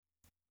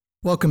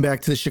Welcome back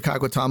to the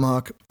Chicago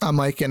Tomahawk. I'm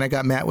Mike, and I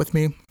got Matt with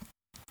me.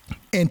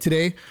 And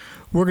today,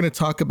 we're going to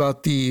talk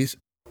about the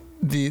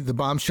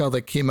bombshell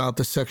that came out.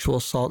 The sexual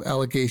assault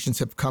allegations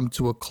have come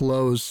to a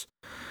close.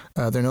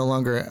 They're no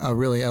longer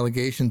really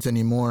allegations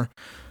anymore.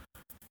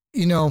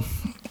 You know,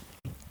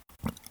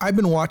 I've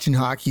been watching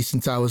hockey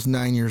since I was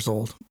 9 years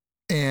old,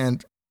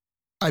 and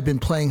I've been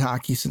playing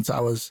hockey since I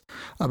was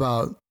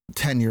about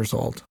 10 years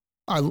old.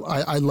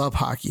 I love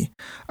hockey.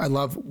 I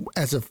love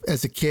as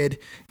a kid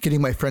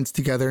getting my friends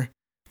together,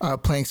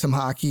 playing some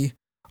hockey.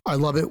 I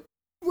love it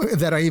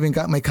that I even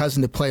got my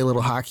cousin to play a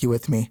little hockey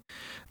with me.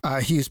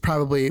 He's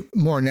probably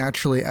more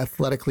naturally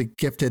athletically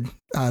gifted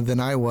than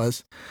I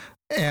was,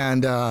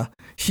 and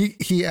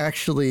he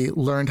actually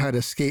learned how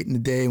to skate in the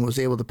day and was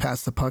able to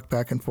pass the puck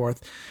back and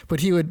forth.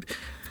 But he would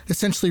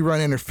essentially run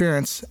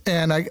interference,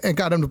 and I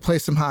got him to play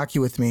some hockey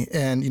with me.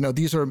 And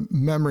these are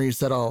memories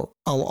that I'll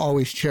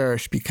always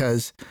cherish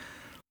because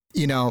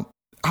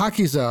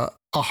hockey's a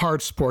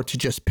hard sport to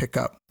just pick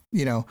up.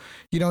 You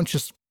don't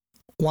just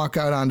walk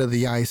out onto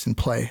the ice and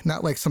play.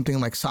 Not like something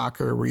like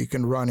soccer where you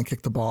can run and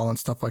kick the ball and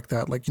stuff like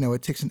that.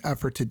 It takes an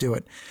effort to do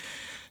it.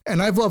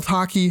 And I've loved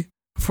hockey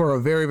for a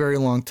very, very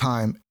long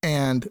time.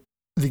 And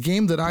the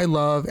game that I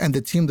love and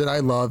the team that I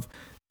love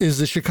is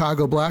the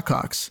Chicago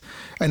Blackhawks.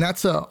 And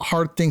that's a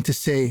hard thing to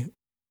say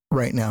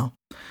right now.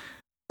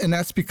 And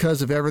that's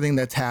because of everything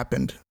that's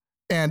happened.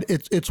 And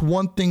it's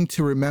one thing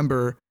to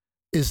remember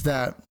is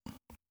that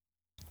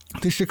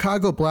the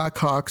Chicago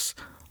Blackhawks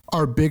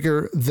are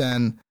bigger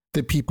than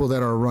the people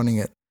that are running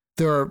it.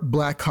 There are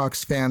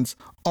Blackhawks fans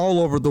all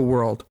over the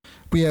world.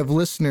 We have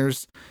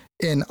listeners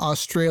in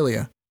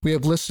Australia. We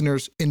have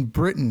listeners in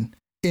Britain,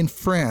 in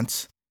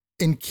France,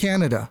 in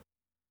Canada.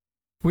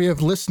 We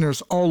have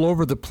listeners all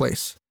over the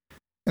place.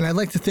 And I'd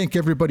like to thank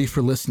everybody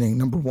for listening,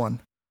 number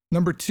one.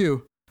 Number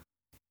two,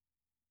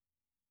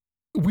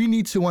 we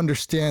need to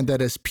understand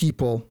that as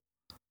people,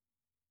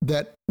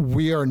 that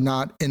we are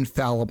not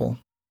infallible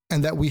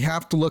and that we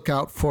have to look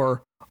out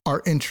for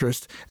our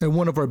interests. And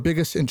one of our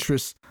biggest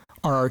interests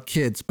are our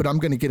kids. But I'm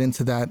going to get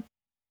into that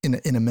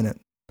in a minute.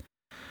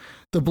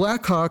 The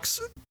Blackhawks,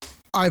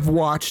 I've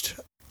watched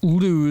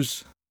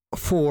lose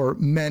for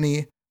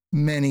many,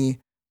 many,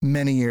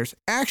 many years.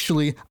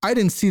 Actually, I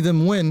didn't see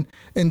them win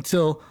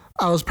until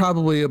I was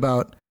probably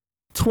about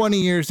 20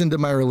 years into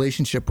my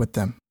relationship with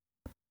them.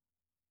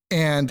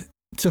 And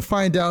to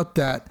find out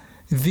that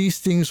these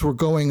things were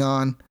going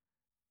on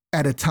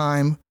at a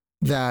time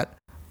that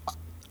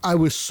I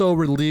was so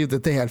relieved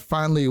that they had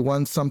finally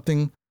won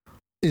something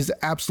is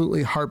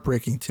absolutely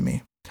heartbreaking to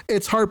me.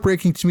 It's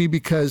heartbreaking to me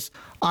because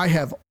I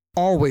have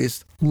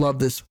always loved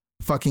this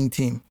fucking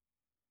team.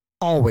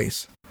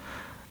 Always.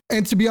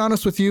 And to be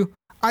honest with you,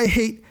 I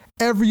hate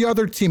every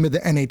other team in the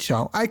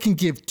NHL. I can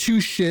give two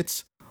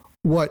shits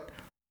what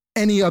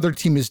any other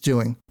team is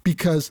doing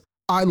because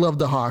I love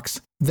the Hawks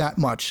that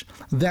much.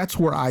 That's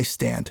where I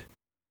stand.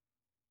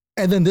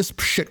 And then this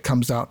shit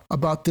comes out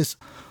about this,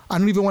 I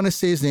don't even want to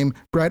say his name,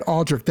 Brad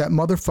Aldrich, that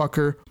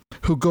motherfucker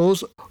who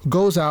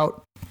goes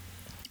out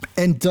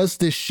and does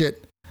this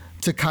shit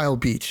to Kyle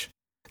Beach.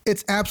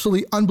 It's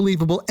absolutely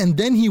unbelievable. And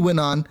then he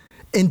went on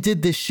and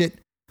did this shit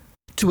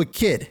to a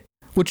kid,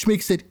 which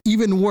makes it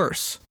even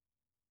worse.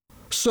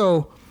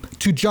 So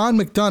to John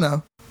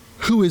McDonough,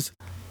 who is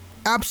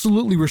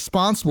absolutely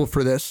responsible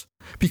for this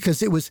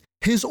because it was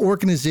his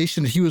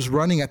organization that he was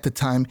running at the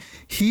time,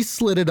 he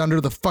slid it under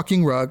the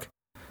fucking rug.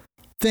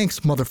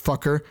 Thanks,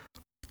 motherfucker,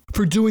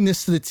 for doing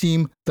this to the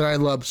team that I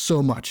love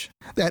so much,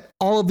 that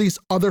all of these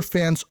other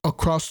fans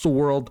across the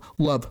world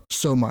love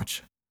so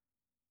much.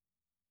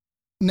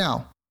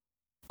 Now,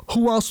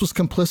 who else was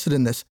complicit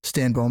in this?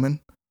 Stan Bowman.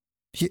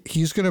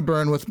 He's going to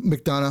burn with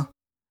McDonough,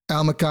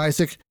 Al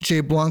McIsaac, Jay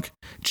Blunk,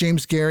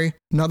 James Gary,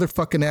 another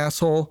fucking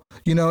asshole,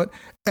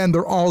 and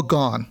they're all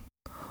gone.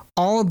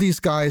 All of these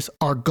guys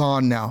are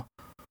gone now.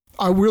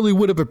 I really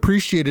would have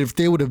appreciated if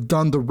they would have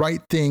done the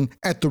right thing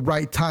at the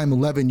right time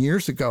 11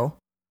 years ago.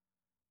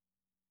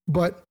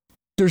 But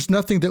there's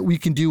nothing that we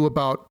can do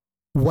about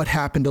what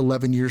happened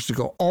 11 years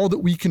ago. All that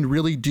we can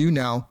really do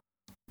now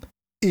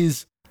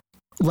is,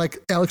 like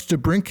Alex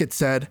DeBrincat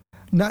said,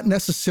 not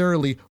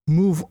necessarily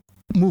move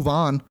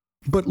on,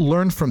 but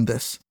learn from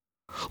this.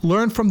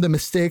 Learn from the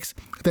mistakes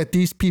that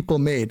these people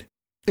made.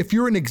 If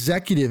you're an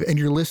executive and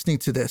you're listening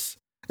to this,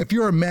 if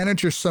you're a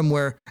manager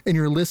somewhere and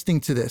you're listening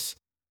to this,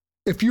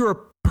 if you're a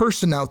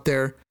person out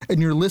there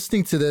and you're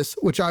listening to this,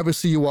 which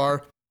obviously you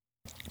are,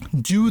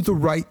 do the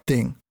right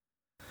thing.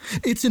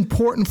 It's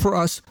important for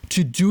us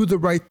to do the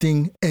right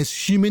thing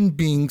as human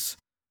beings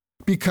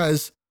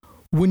because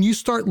when you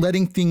start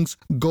letting things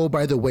go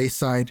by the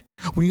wayside,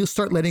 when you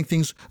start letting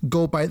things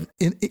go by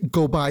in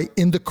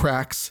the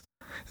cracks,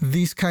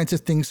 these kinds of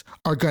things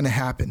are going to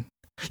happen.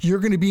 You're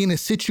going to be in a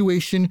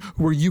situation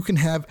where you could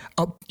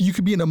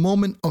be in a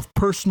moment of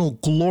personal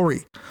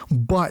glory,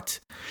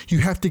 but you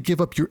have to give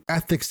up your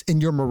ethics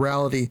and your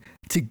morality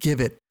to give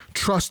it.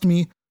 Trust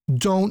me,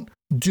 don't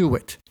do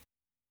it.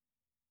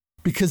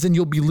 Because then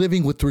you'll be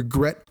living with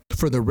regret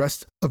for the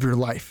rest of your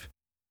life.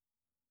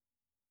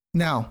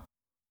 Now,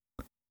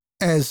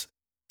 as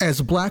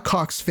as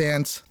Blackhawks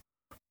fans,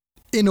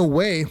 in a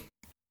way,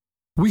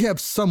 we have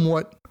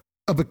somewhat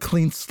of a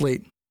clean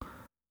slate.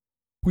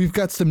 We've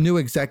got some new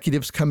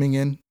executives coming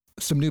in,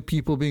 some new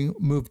people being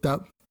moved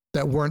up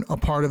that weren't a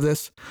part of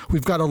this.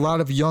 We've got a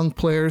lot of young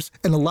players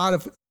and a lot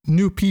of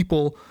new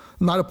people,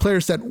 a lot of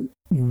players that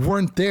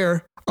weren't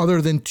there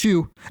other than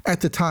two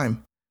at the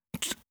time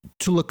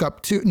to look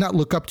up to, not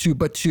look up to,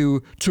 but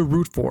to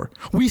root for.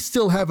 We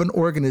still have an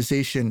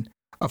organization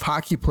of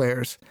hockey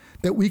players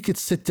that we could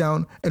sit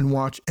down and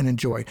watch and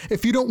enjoy.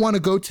 If you don't want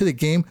to go to the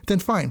game, then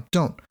fine,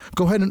 don't.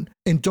 Go ahead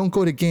and don't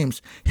go to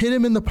games. Hit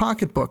him in the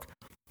pocketbook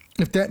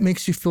if that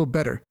makes you feel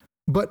better.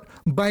 But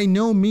by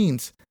no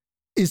means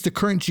is the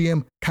current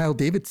GM, Kyle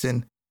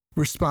Davidson,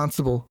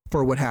 responsible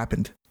for what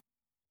happened.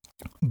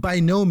 By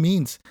no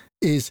means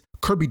is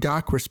Kirby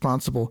Dach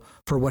responsible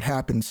for what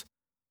happened,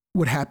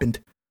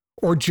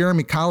 or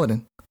Jeremy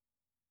Colliton.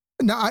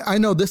 Now, I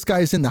know this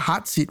guy's in the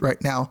hot seat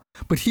right now,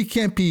 but he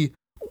can't be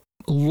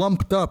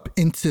lumped up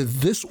into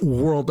this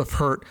world of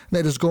hurt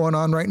that is going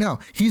on right now.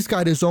 He's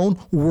got his own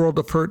world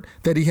of hurt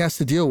that he has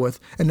to deal with,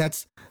 and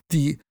that's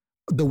the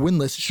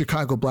winless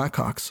Chicago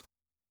Blackhawks.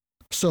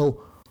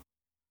 So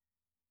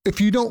if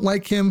you don't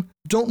like him,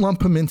 don't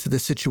lump him into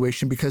this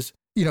situation because,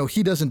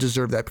 he doesn't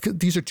deserve that, because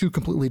these are two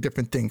completely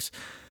different things.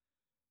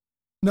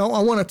 Now,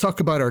 I want to talk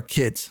about our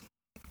kids.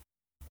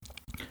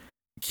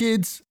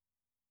 Kids,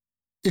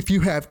 if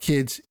you have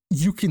kids,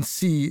 you can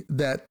see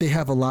that they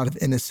have a lot of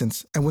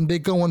innocence. And when they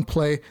go and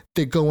play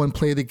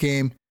the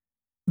game.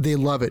 They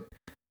love it.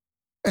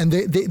 And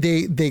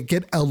they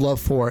get a love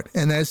for it.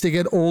 And as they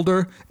get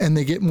older and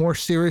they get more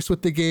serious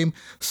with the game,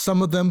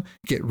 some of them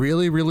get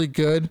really, really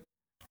good.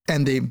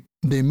 And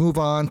they move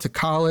on to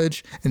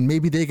college, and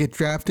maybe they get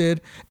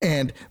drafted,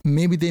 and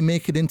maybe they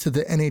make it into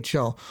the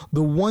NHL.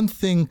 The one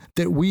thing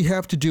that we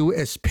have to do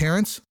as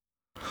parents,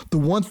 the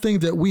one thing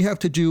that we have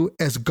to do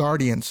as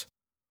guardians,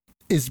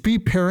 is be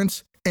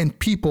parents and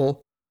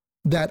people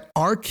that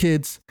our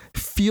kids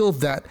feel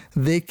that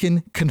they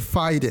can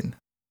confide in.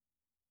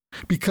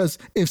 Because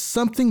if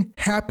something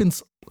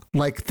happens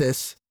like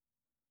this,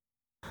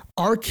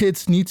 our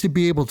kids need to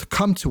be able to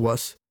come to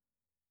us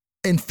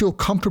and feel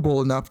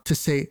comfortable enough to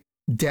say,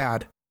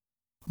 Dad,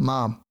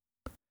 Mom,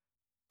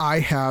 I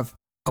have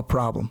a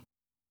problem.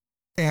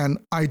 And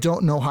I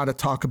don't know how to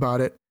talk about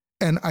it.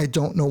 And I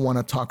don't want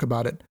to talk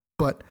about it.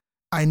 But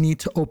I need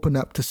to open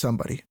up to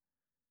somebody.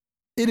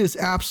 It is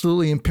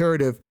absolutely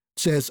imperative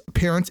as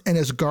parents and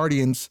as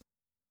guardians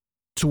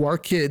to our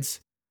kids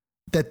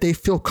that they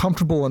feel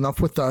comfortable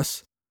enough with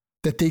us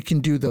that they can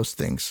do those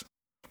things.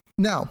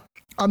 Now,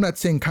 I'm not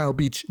saying Kyle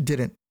Beach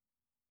didn't.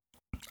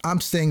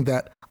 I'm saying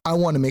that I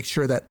want to make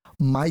sure that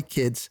my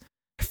kids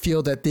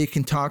feel that they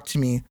can talk to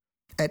me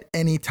at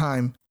any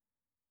time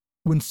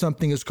when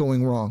something is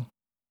going wrong,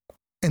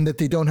 and that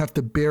they don't have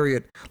to bury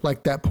it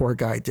like that poor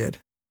guy did.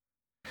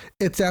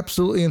 It's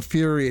absolutely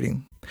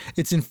infuriating.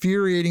 It's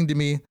infuriating to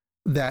me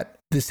that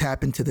this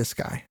happened to this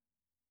guy.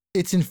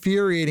 It's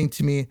infuriating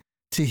to me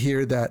to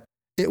hear that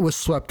it was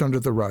swept under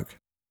the rug.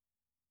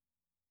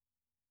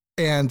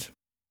 And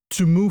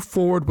to move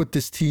forward with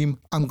this team,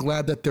 I'm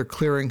glad that they're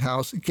clearing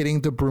house,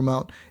 getting the broom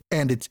out,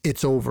 and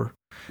it's over.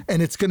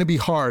 And it's going to be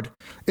hard.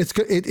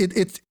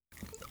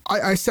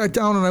 I sat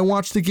down and I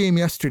watched the game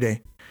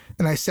yesterday,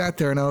 and I sat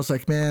there and I was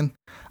like, man,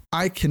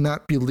 I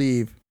cannot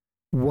believe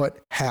what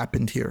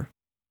happened here.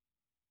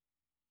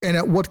 And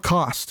at what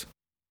cost?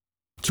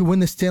 To win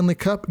the Stanley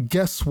Cup,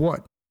 guess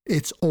what?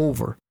 It's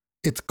over.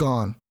 It's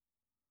gone.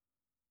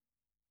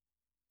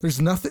 There's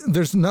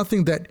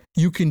nothing that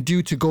you can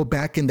do to go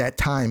back in that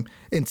time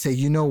and say,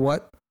 you know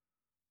what?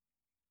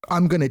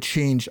 I'm going to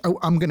change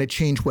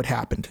what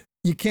happened.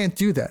 You can't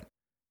do that.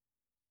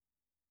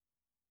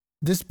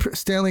 This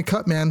Stanley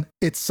Cup, man,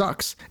 it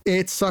sucks.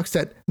 It sucks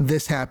that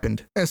this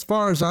happened. As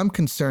far as I'm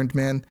concerned,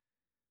 man,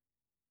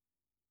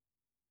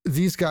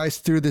 these guys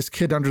threw this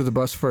kid under the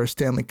bus for a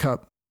Stanley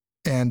Cup.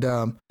 And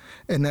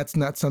that's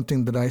not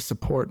something that I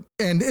support.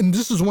 And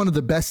this is one of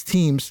the best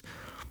teams.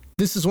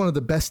 This is one of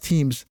the best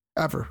teams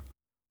ever.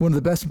 One of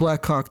the best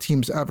Blackhawk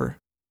teams ever.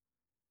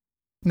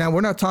 Now,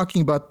 we're not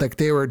talking about like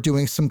they were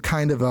doing some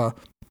kind of a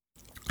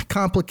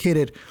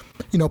complicated,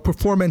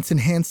 performance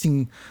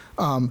enhancing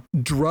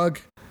drug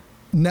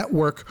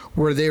network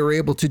where they were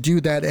able to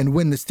do that and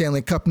win the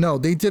Stanley Cup. No,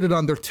 they did it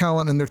on their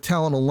talent and their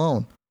talent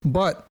alone.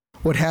 But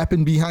what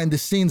happened behind the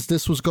scenes,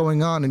 this was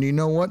going on. And you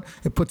know what?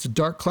 It puts a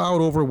dark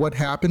cloud over what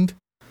happened.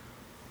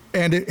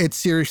 And it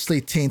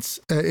seriously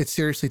taints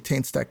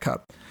that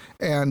cup.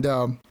 And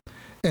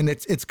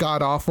it's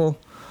god awful.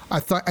 I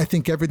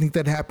think everything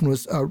that happened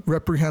was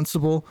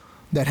reprehensible.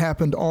 That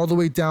happened all the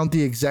way down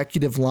the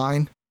executive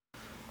line.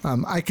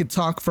 I could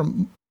talk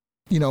from,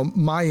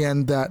 my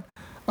end that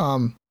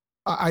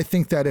I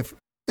think that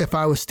if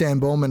I was Stan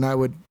Bowman, I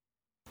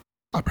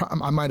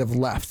might have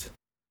left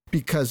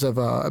because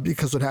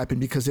what happened,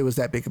 because it was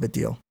that big of a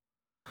deal.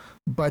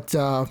 But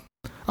I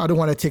don't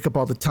want to take up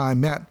all the time.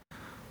 Matt,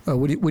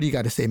 what do you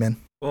got to say, man?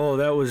 Well,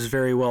 that was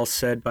very well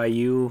said by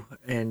you,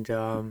 and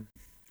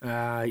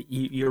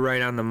You're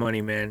right on the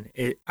money, man.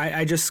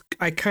 I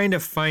kind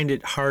of find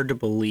it hard to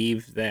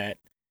believe that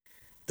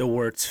the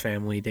Wirtz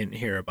family didn't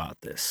hear about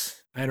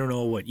this. I don't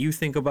know what you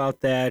think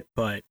about that,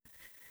 but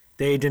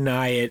they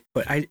deny it.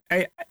 But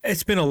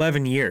it's been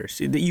 11 years.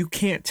 You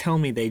can't tell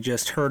me they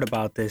just heard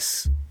about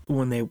this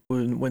when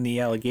the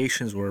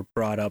allegations were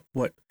brought up.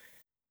 What,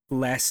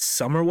 last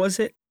summer was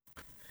it?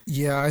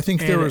 Yeah, I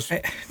think there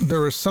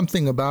was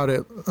something about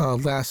it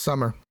last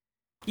summer.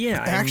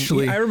 Yeah,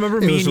 actually, I remember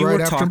me and you were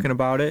talking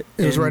about it.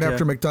 It was right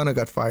after McDonough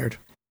got fired.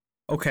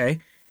 Okay,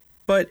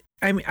 but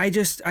I mean, I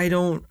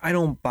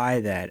don't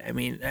buy that. I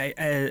mean,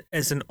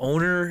 as an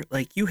owner,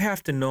 like, you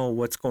have to know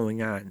what's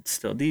going on.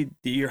 Still,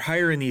 you're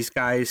hiring these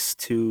guys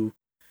to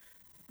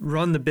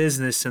run the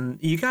business, and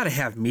you got to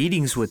have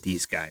meetings with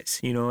these guys.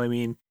 You know, I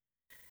mean,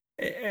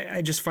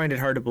 I just find it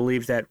hard to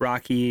believe that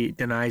Rocky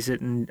denies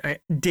it, and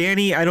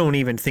Danny, I don't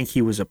even think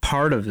he was a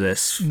part of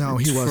this. No,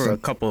 he wasn't. For a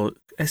couple,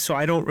 so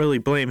I don't really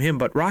blame him.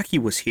 But Rocky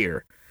was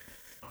here,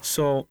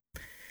 so.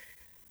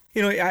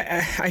 You know,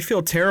 I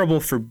feel terrible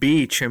for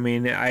Beach. I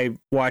mean, I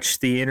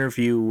watched the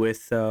interview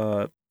with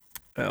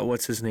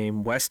what's his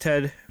name,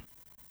 Westhead,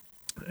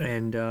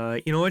 and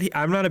you know what?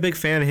 I'm not a big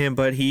fan of him,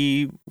 but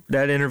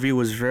that interview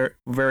was very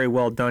very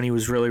well done. He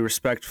was really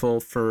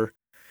respectful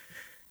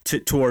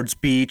towards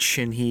Beach,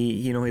 and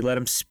he let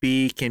him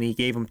speak, and he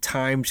gave him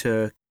time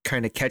to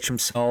kind of catch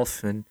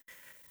himself, and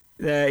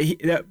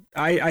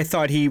I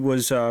thought he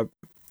was.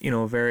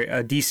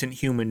 A decent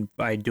human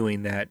by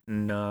doing that,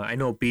 and I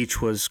know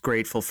Beach was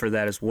grateful for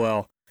that as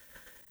well.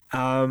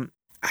 When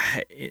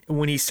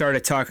he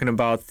started talking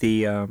about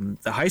the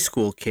high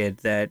school kid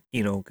that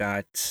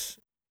got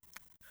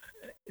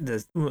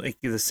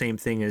the same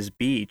thing as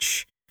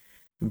Beach,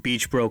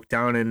 Beach broke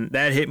down, and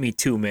that hit me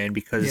too, man.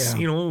 Because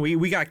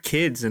we got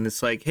kids, and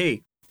it's like,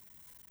 hey,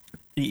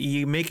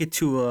 you make it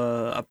to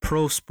a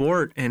pro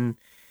sport, and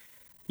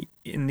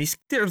he's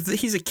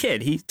a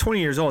kid. He's 20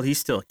 years old. He's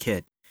still a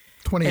kid.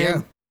 20,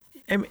 yeah.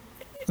 I think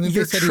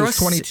they said he was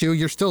 22.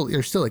 You're still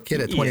a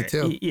kid at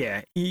 22.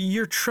 Yeah,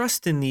 you're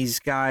trusting these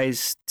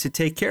guys to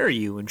take care of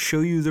you and show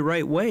you the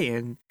right way.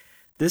 And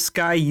this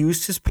guy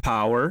used his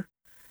power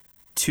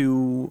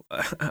to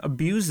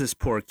abuse this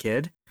poor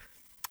kid.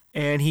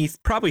 And he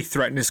probably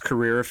threatened his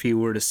career if he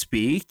were to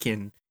speak.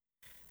 And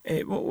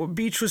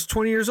Beach was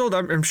 20 years old.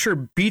 I'm sure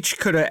Beach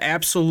could have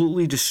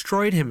absolutely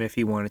destroyed him if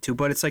he wanted to.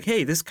 But it's like,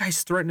 hey, this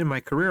guy's threatening my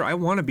career. I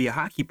want to be a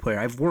hockey player.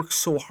 I've worked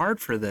so hard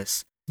for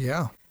this.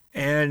 Yeah.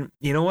 And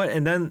you know what?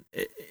 And then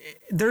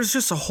there's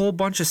just a whole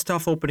bunch of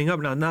stuff opening up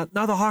now. Now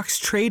the Hawks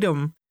trade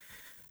him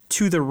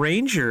to the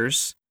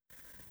Rangers,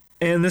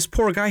 and this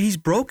poor guy, he's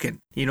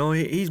broken.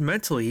 He's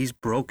mentally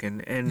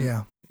broken,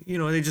 and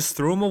they just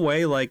threw him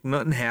away like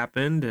nothing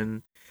happened.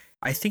 And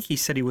I think he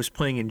said he was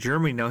playing in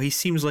Germany now. He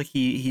seems like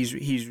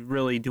he's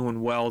really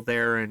doing well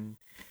there, and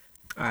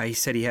he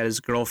said he had his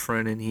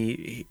girlfriend,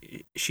 and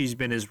she's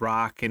been his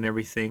rock and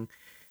everything.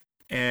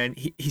 And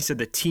he said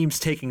the team's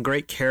taking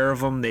great care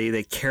of him.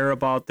 They care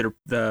about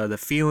the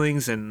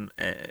feelings, and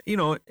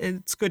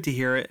it's good to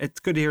hear it. It's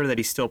good to hear that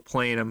he's still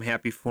playing. I'm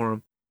happy for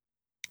him.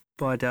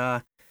 But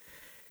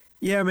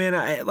yeah, man,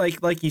 I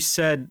like you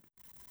said,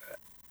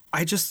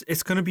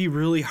 it's going to be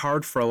really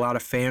hard for a lot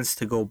of fans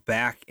to go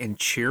back and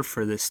cheer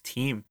for this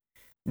team,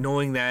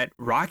 knowing that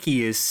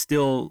Rocky is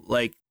still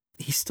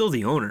he's still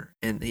the owner,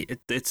 and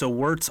it's a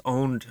Wirtz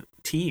owned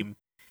team.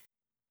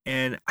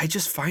 And I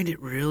just find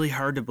it really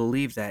hard to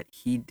believe that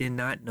he did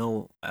not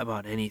know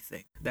about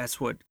anything.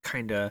 That's what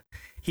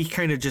he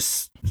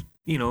just,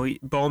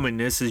 Bowman,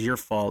 this is your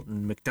fault,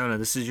 and McDonough,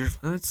 this is your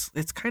fault.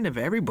 It's kind of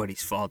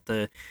everybody's fault.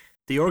 The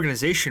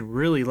organization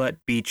really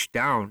let Beach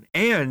down,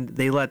 and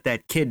they let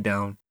that kid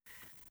down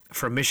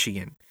from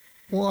Michigan.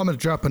 Well, I'm going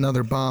to drop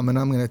another bomb, and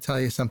I'm going to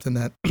tell you something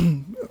that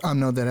I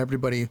know that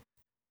everybody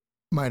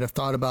might have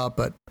thought about,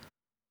 but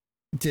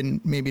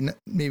didn't maybe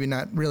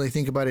not really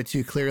think about it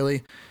too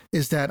clearly,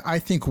 is that I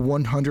think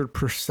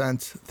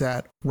 100%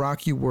 that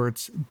Rocky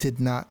Wirtz did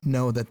not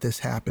know that this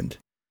happened.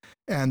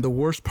 And the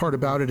worst part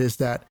about it is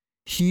that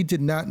he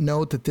did not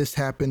know that this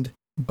happened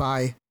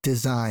by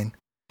design.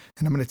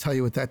 And I'm going to tell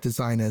you what that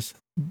design is.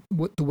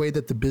 What the way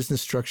that the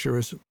business structure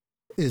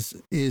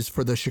is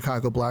for the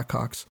Chicago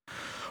Blackhawks.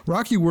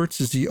 Rocky Wirtz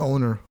is the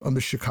owner of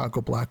the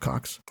Chicago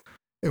Blackhawks.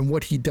 And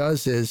what he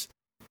does is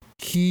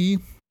he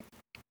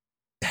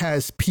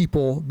has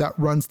people that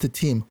runs the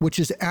team, which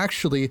is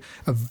actually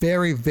a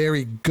very,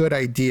 very good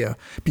idea,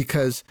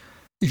 because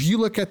if you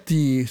look at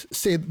the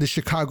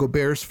Chicago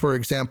Bears, for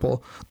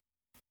example,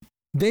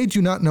 they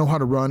do not know how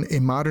to run a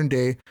modern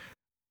day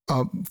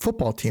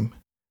football team.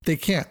 They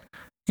can't.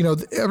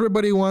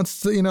 Everybody wants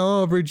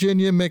to,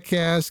 Virginia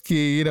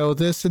McCaskey,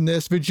 this and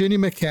this. Virginia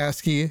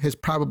McCaskey has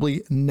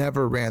probably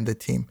never ran the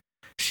team.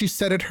 She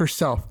said it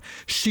herself.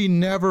 She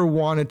never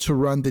wanted to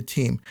run the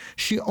team.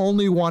 She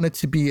only wanted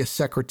to be a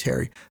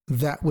secretary.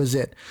 That was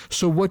it.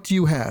 So what do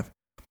you have?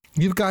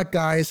 You've got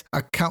guys,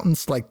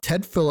 accountants like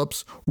Ted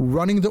Phillips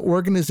running the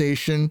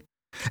organization,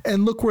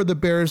 and look where the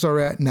Bears are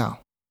at now.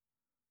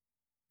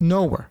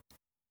 Nowhere.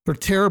 They're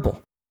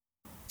terrible.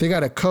 They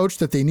got a coach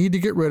that they need to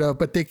get rid of,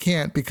 but they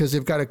can't because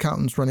they've got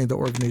accountants running the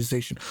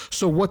organization.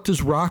 So what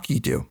does Rocky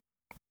do?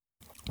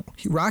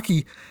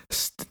 Rocky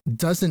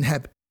doesn't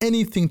have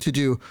anything to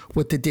do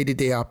with the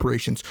day-to-day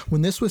operations.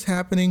 When this was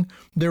happening,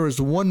 there was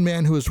one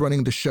man who was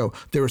running the show.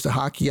 There was the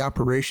hockey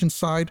operations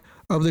side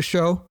of the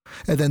show,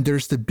 and then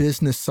there's the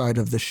business side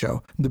of the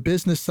show. The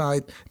business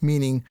side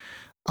meaning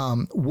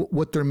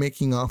what they're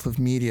making off of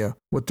media,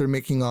 what they're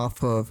making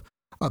off of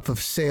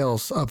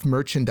sales of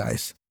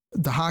merchandise.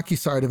 The hockey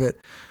side of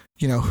it,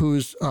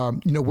 who's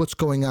what's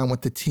going on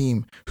with the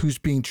team, who's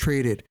being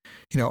traded,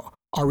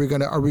 are we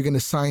gonna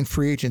sign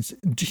free agents?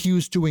 He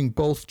was doing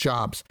both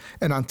jobs,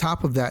 and on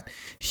top of that,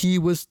 he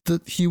was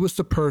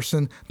the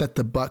person that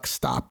the buck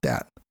stopped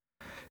at.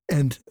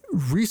 And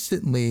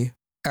recently,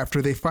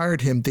 after they fired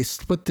him, they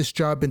split this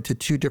job into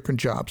two different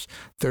jobs.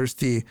 There's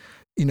the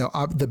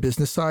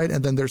business side,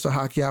 and then there's the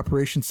hockey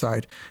operations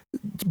side.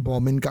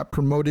 Bowman got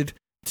promoted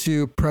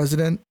to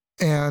president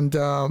and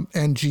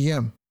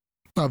GM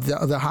of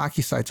the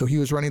hockey side, so he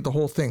was running the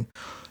whole thing.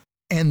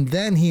 And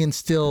then he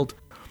instilled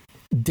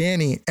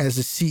Danny as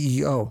a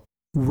CEO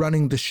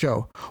running the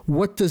show.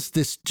 What does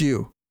this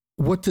do?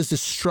 What does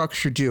this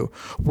structure do?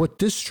 What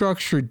this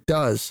structure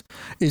does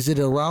is it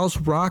allows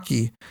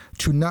Rocky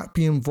to not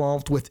be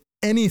involved with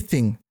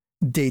anything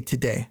day to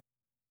day.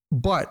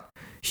 But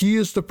he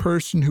is the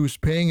person who's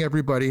paying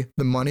everybody.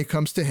 The money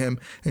comes to him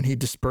and he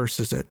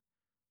disperses it.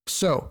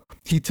 So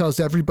he tells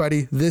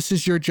everybody, this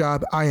is your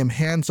job. I am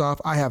hands off.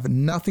 I have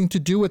nothing to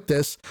do with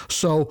this.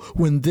 So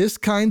when this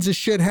kinds of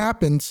shit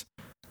happens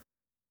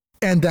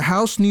and the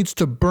house needs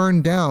to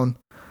burn down,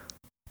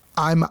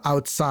 I'm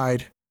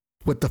outside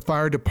with the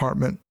fire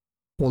department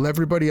while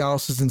everybody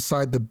else is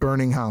inside the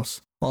burning house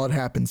while it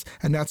happens.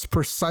 And that's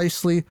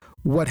precisely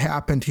what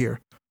happened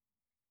here.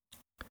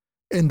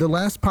 In the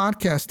last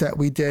podcast that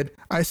we did,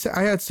 I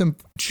had some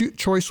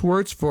choice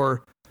words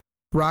for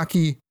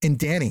Rocky and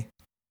Danny,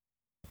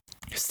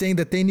 saying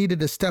that they needed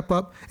to step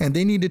up and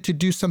they needed to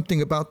do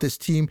something about this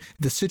team,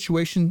 the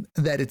situation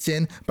that it's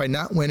in by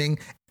not winning.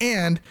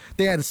 And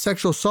they had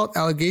sexual assault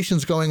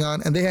allegations going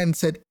on and they hadn't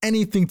said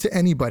anything to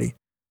anybody.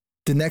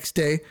 The next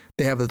day,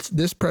 they have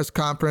this press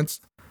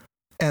conference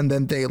and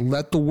then they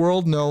let the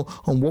world know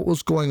on what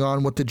was going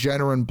on with the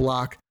Jenner and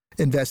Block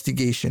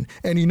investigation.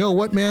 And you know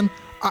what, man?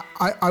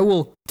 I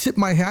will tip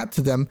my hat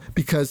to them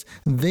because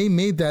they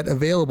made that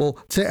available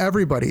to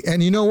everybody.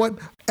 And you know what?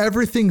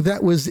 Everything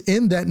that was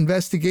in that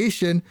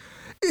investigation,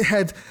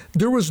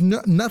 there was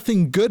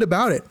nothing good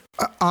about it,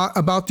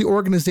 about the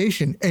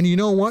organization. And you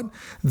know what?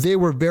 They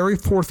were very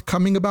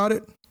forthcoming about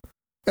it.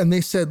 And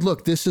they said,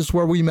 look, this is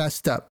where we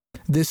messed up.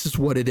 This is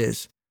what it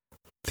is.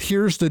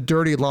 Here's the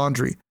dirty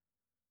laundry.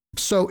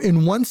 So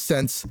in one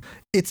sense,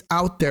 it's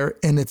out there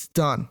and it's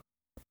done.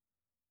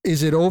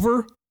 Is it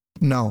over?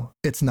 No,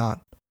 it's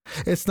not.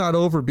 It's not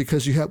over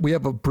because we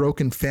have a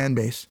broken fan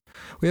base.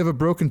 We have a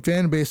broken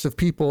fan base of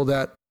people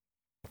that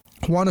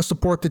want to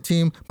support the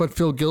team but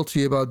feel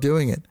guilty about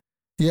doing it.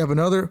 You have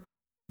another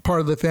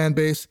part of the fan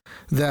base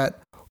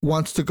that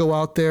wants to go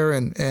out there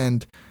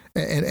and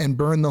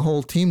burn the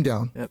whole team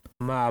down. Yep.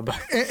 Mob.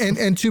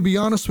 And to be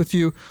honest with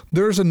you,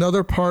 there's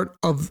another part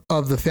of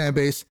the fan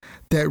base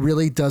that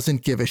really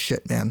doesn't give a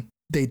shit, man.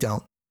 They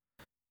don't.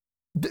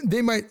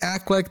 They might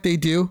act like they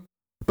do,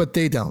 but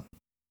they don't.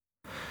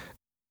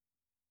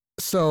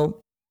 So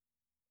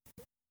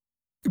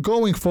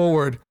going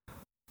forward,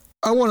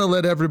 I want to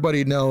let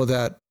everybody know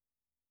that,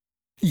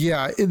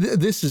 yeah,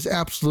 this is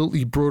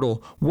absolutely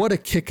brutal. What a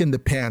kick in the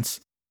pants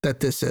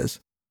that this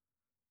is.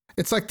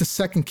 It's like the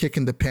second kick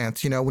in the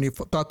pants, when you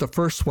thought the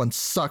first one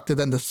sucked and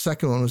then the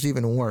second one was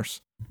even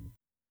worse.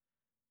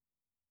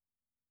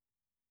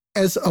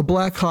 As a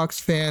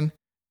Blackhawks fan,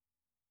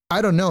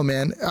 I don't know,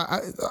 man,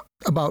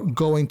 about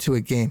going to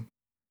a game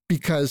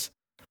because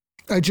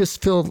I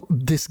just feel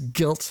this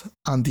guilt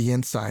on the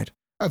inside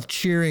of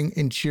cheering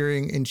and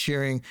cheering and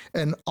cheering.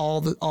 And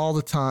all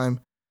the time,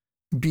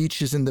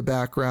 Beach is in the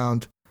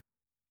background,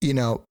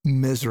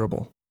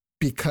 miserable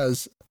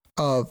because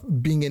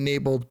of being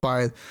enabled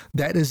by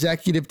that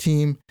executive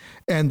team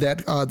and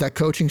that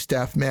coaching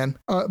staff, man.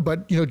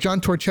 But John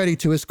Torchetti,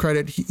 to his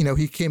credit,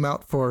 he came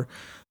out for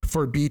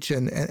Beach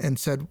and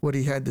said what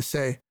he had to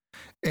say.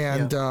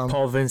 And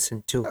Paul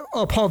Vincent too.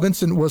 Paul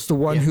Vincent was the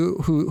one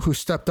who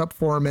stepped up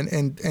for him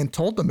and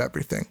told them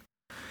everything.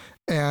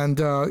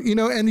 And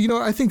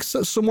I think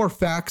some more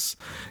facts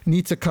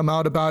need to come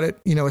out about it.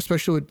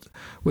 Especially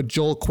with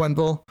Joel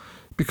Quenneville,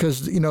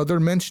 because they're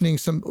mentioning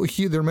some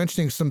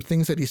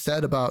things that he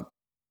said about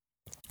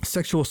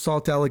sexual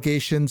assault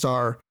allegations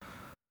aren't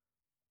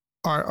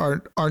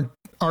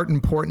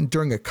important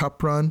during a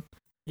cup run.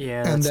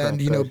 Yeah, and then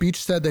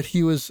Beach said that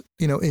he was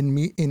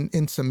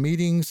in some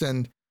meetings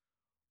and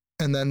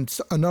then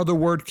another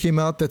word came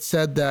out that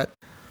said that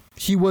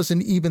he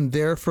wasn't even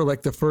there for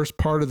like the first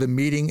part of the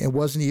meeting and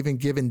wasn't even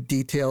given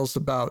details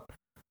about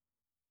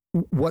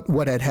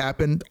what had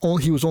happened.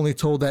 He was only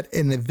told that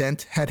an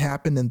event had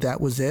happened and that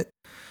was it.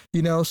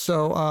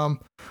 So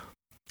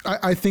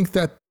I think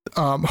that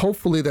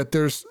hopefully that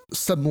there's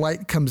some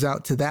light comes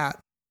out to that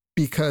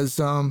because,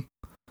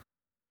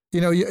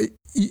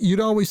 you'd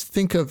always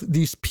think of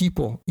these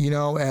people,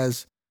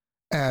 as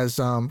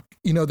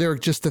they're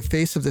just the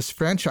face of this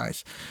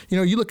franchise.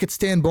 You look at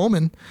Stan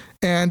Bowman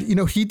and,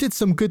 he did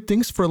some good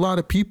things for a lot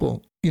of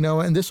people,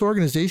 and this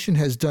organization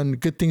has done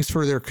good things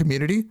for their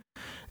community,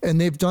 and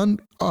they've done,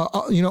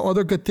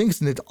 other good things,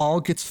 and it all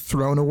gets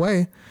thrown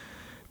away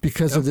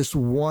because of this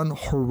one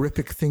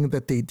horrific thing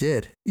that they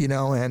did,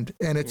 and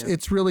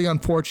it's really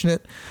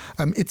unfortunate.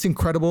 It's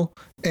incredible.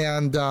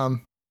 And,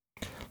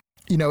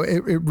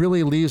 it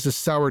really leaves a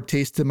sour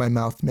taste in my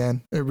mouth,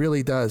 man. It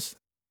really does.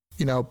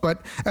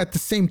 But at the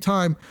same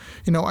time,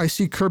 I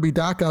see Kirby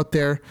Dach out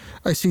there.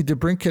 I see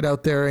DeBrincat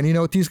out there.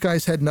 And these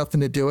guys had nothing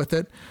to do with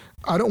it.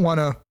 I don't want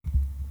to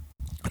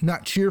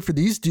not cheer for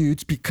these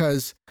dudes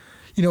because,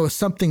 it's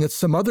something that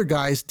some other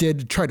guys did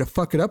to try to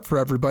fuck it up for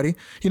everybody.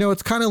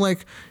 It's kind of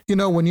like,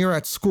 when you're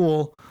at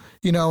school,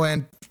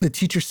 and the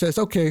teacher says,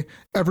 okay,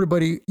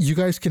 everybody, you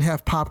guys can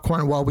have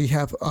popcorn while we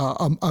have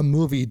a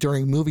movie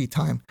during movie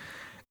time.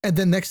 And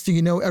then next thing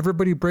you know,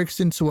 everybody breaks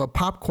into a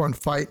popcorn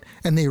fight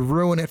and they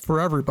ruin it for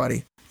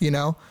everybody,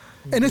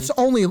 Mm-hmm. And it's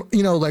only,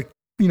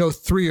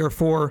 3 or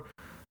 4,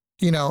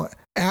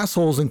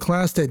 assholes in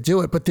class that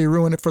do it, but they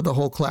ruin it for the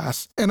whole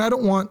class. And I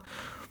don't want,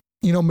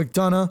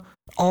 McDonough,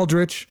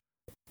 Aldrich,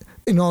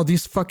 all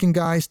these fucking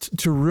guys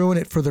to ruin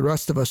it for the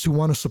rest of us who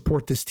want to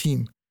support this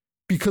team,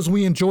 because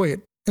we enjoy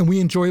it and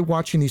we enjoy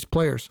watching these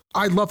players.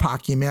 I love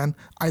hockey, man.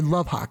 I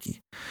love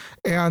hockey.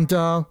 And,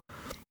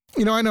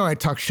 I know I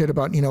talk shit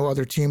about,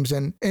 other teams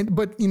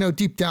but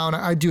deep down,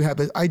 I do have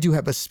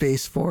a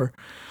space for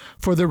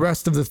the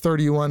rest of the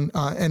 31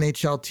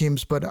 NHL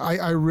teams, but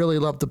I really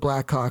love the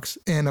Blackhawks,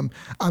 and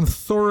I'm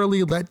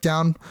thoroughly let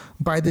down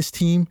by this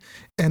team,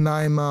 and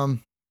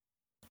I'm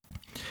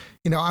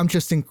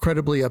just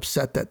incredibly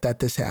upset that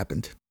this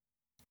happened.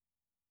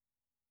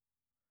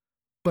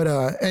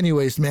 But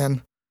anyways,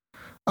 man,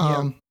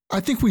 I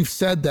think we've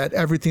said that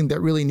everything that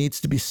really needs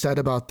to be said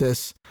about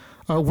this.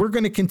 We're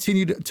going to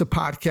continue to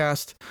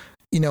podcast,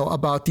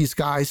 about these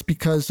guys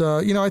because,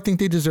 I think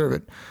they deserve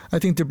it. I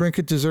think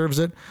DeBrincat deserves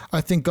it. I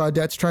think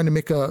Gaudette's trying to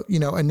make a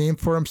name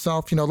for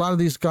himself. A lot of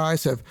these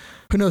guys have,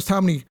 who knows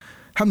how many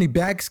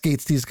bag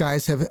skates these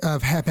guys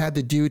have had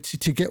to do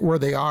to get where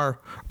they are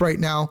right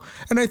now.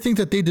 And I think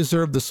that they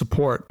deserve the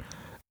support.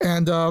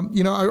 And,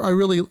 I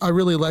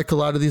really like a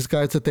lot of these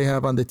guys that they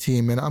have on the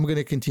team, and I'm going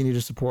to continue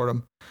to support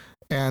them.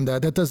 And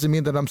that doesn't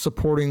mean that I'm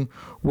supporting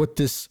what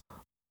this,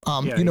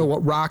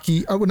 what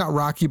Rocky, not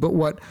Rocky, but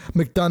what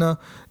McDonough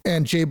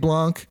and Jay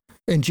Blanc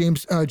and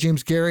James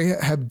Gary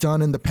have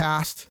done in the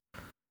past,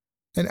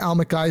 and Al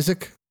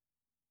McIsaac.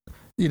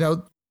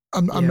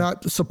 I'm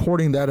not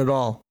supporting that at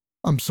all.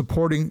 I'm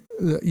supporting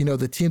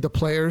the team, the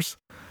players,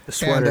 the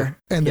sweater,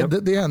 and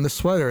the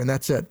sweater, and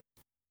that's it.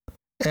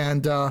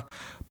 And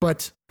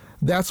but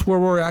that's where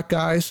we're at,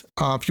 guys.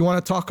 If you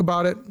want to talk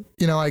about it,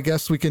 I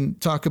guess we can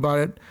talk about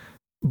it.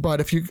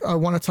 But if you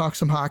want to talk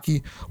some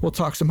hockey, we'll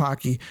talk some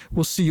hockey.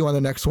 We'll see you on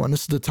the next one.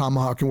 This is the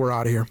Tomahawk, and we're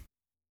out of here.